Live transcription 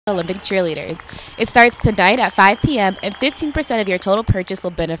Olympic cheerleaders. It starts tonight at 5 p.m. and 15% of your total purchase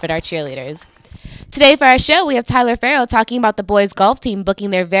will benefit our cheerleaders. Today for our show, we have Tyler Farrell talking about the boys golf team booking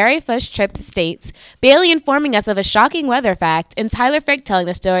their very first trip to states, Bailey informing us of a shocking weather fact, and Tyler Frick telling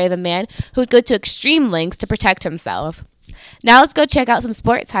the story of a man who would go to extreme lengths to protect himself. Now let's go check out some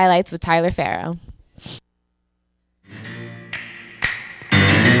sports highlights with Tyler Farrell.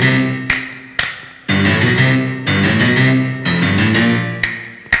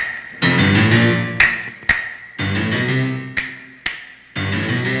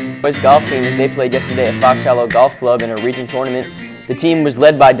 Boys golf team as they played yesterday at Fox Hollow Golf Club in a region tournament. The team was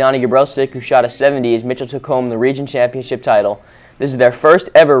led by Donnie Gabrelsic, who shot a 70 as Mitchell took home the region championship title. This is their first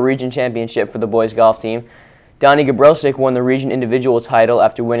ever region championship for the boys golf team. Donnie Gabrelsic won the region individual title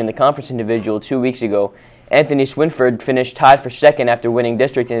after winning the conference individual 2 weeks ago. Anthony Swinford finished tied for second after winning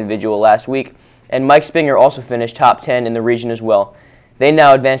district individual last week, and Mike Spinger also finished top 10 in the region as well. They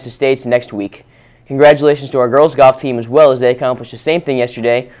now advance to states next week. Congratulations to our girls golf team as well, as they accomplished the same thing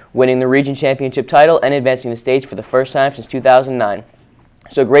yesterday, winning the region championship title and advancing to states for the first time since 2009.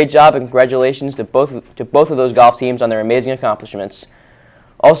 So great job and congratulations to both of those golf teams on their amazing accomplishments.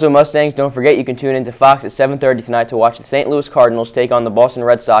 Also, Mustangs, don't forget you can tune into Fox at 7:30 tonight to watch the St. Louis Cardinals take on the Boston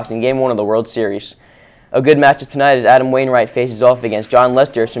Red Sox in Game 1 of the World Series. A good matchup tonight as Adam Wainwright faces off against John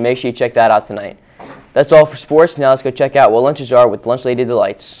Lester, so make sure you check that out tonight. That's all for sports. Now let's go check out what lunches are with Lunch Lady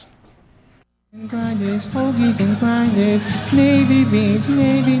Delights. Grinders, hoagies and grinders, navy beans,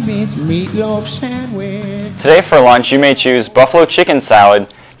 meatloaf sandwich. Today for lunch, you may choose buffalo chicken salad,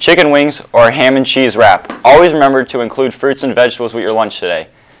 chicken wings, or a ham and cheese wrap. Always remember to include fruits and vegetables with your lunch today.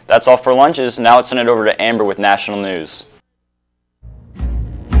 That's all for lunches. Now let's send it over to Amber with national news.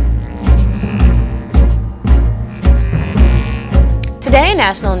 Today in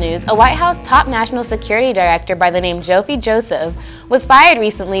national news, a White House top national security director by the name Jofi Joseph was fired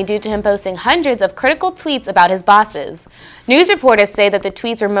recently due to him posting hundreds of critical tweets about his bosses. News reporters say that the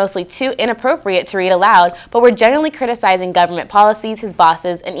tweets were mostly too inappropriate to read aloud, but were generally criticizing government policies, his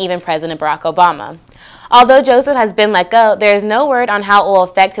bosses, and even President Barack Obama. Although Joseph has been let go, there is no word on how it will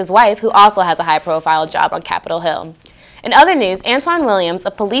affect his wife, who also has a high-profile job on Capitol Hill. In other news, Antoine Williams,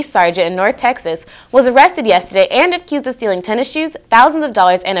 a police sergeant in North Texas, was arrested yesterday and accused of stealing tennis shoes, thousands of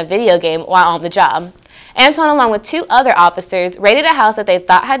dollars, and a video game while on the job. Antoine, along with two other officers, raided a house that they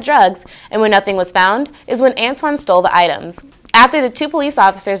thought had drugs, and when nothing was found is when Antoine stole the items. After the two police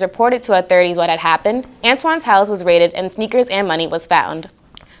officers reported to authorities what had happened, Antoine's house was raided and sneakers and money was found.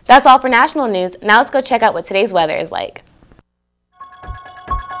 That's all for national news. Now let's go check out what today's weather is like.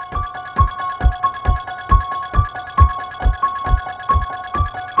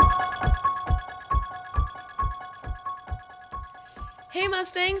 Hey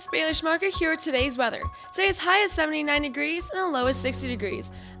Mustangs, Bailey Schmarker here with today's weather. Today's high is 79 degrees and the low is 60 degrees.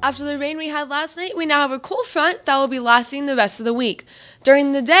 After the rain we had last night, we now have a cool front that will be lasting the rest of the week.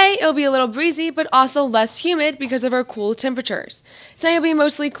 During the day, it will be a little breezy, but also less humid because of our cool temperatures. Tonight will be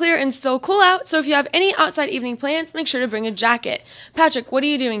mostly clear and still cool out, so if you have any outside evening plans, make sure to bring a jacket. Patrick, what are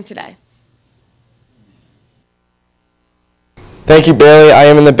you doing today? Thank you, Bailey. I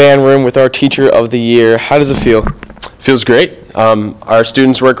am in the band room with our Teacher of the Year. How does it feel? Feels great. Our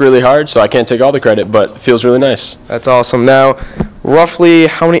students work really hard, so I can't take all the credit, but it feels really nice. That's awesome. Now, roughly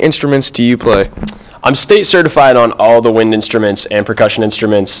how many instruments do you play? I'm state certified on all the wind instruments and percussion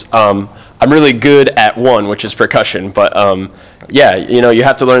instruments. I'm really good at one, which is percussion, but yeah, you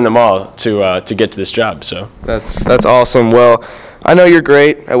have to learn them all to get to this job. So That's awesome. Well, I know you're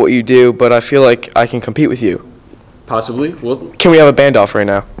great at what you do, but I feel like I can compete with you. possibly. Can we have a band off right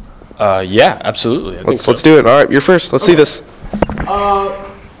now? Yeah, absolutely. Let's do it. All right, you're first. Let's see this.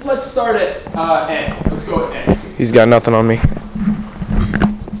 Let's start at A. Let's go with A. He's got nothing on me.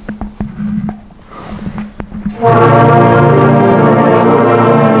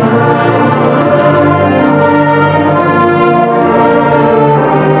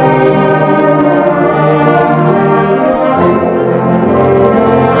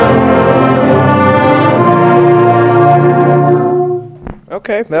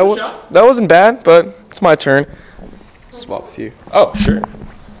 Okay, that wasn't bad, but it's my turn. Swap with you. Oh, sure.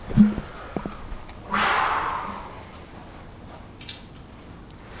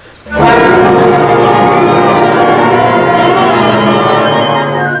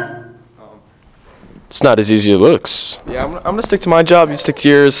 It's not as easy as it looks. Yeah, I'm gonna stick to my job. You stick to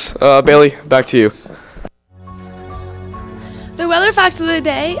yours. Bailey, back to you. The weather fact of the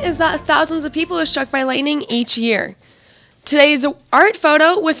day is that thousands of people are struck by lightning each year. Today's art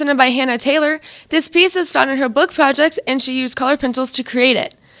photo was sent in by Hannah Taylor. This piece is found in her book project, and she used color pencils to create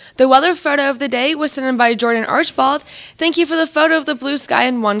it. The weather photo of the day was sent in by Jordan Archibald. Thank you for the photo of the blue sky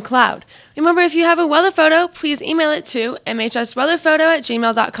and one cloud. Remember, if you have a weather photo, please email it to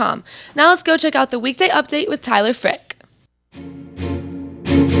mhsweatherphoto@gmail.com. Now let's go check out the weekday update with Tyler Frick.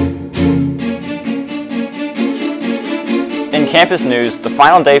 In campus news, the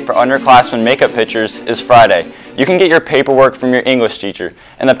final day for underclassmen makeup pictures is Friday. You can get your paperwork from your English teacher,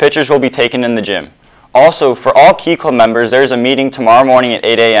 and the pictures will be taken in the gym. Also, for all Key Club members, there is a meeting tomorrow morning at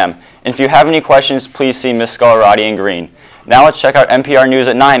 8 a.m. And if you have any questions, please see Ms. Scalarati in green. Now let's check out NPR News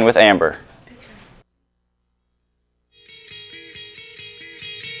at 9 with Amber.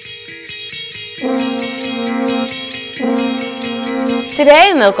 Today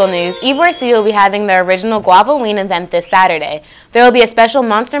in local news, Ybor City will be having their original Guavaween event this Saturday. There will be a special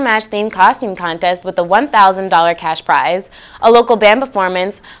Monster Mash themed costume contest with a $1,000 cash prize, a local band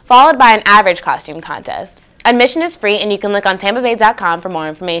performance, followed by an average costume contest. Admission is free and you can look on tampabay.com for more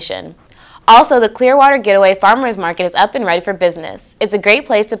information. Also, the Clearwater Getaway Farmers Market is up and ready for business. It's a great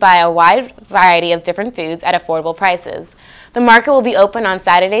place to buy a wide variety of different foods at affordable prices. The market will be open on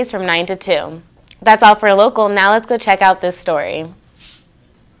Saturdays from 9 to 2. That's all for local. Now let's go check out this story.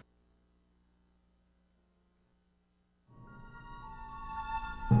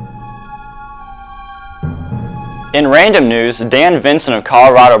 In random news, Dan Vincent of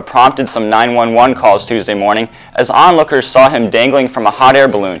Colorado prompted some 911 calls Tuesday morning as onlookers saw him dangling from a hot air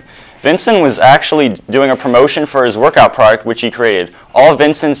balloon. Vincent was actually doing a promotion for his workout product which he created. All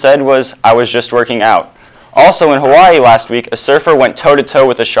Vincent said was, "I was just working out." Also in Hawaii last week, a surfer went toe-to-toe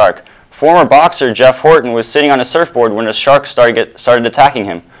with a shark. Former boxer Jeff Horton was sitting on a surfboard when a shark started attacking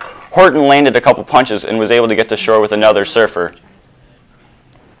him. Horton landed a couple punches and was able to get to shore with another surfer.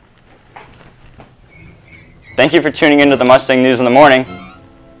 Thank you for tuning into the Mustang News in the Morning.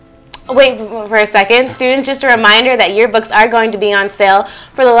 Wait for a second. Students, just a reminder that yearbooks are going to be on sale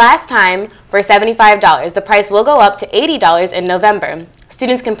for the last time for $75. The price will go up to $80 in November.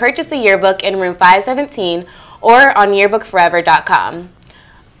 Students can purchase the yearbook in room 517 or on yearbookforever.com.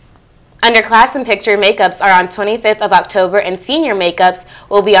 Underclass and picture makeups are on 25th of October and senior makeups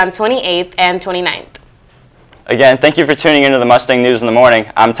will be on 28th and 29th. Again, thank you for tuning into the Mustang News in the Morning.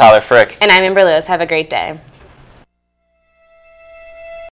 I'm Tyler Frick. And I'm Amber Lewis. Have a great day.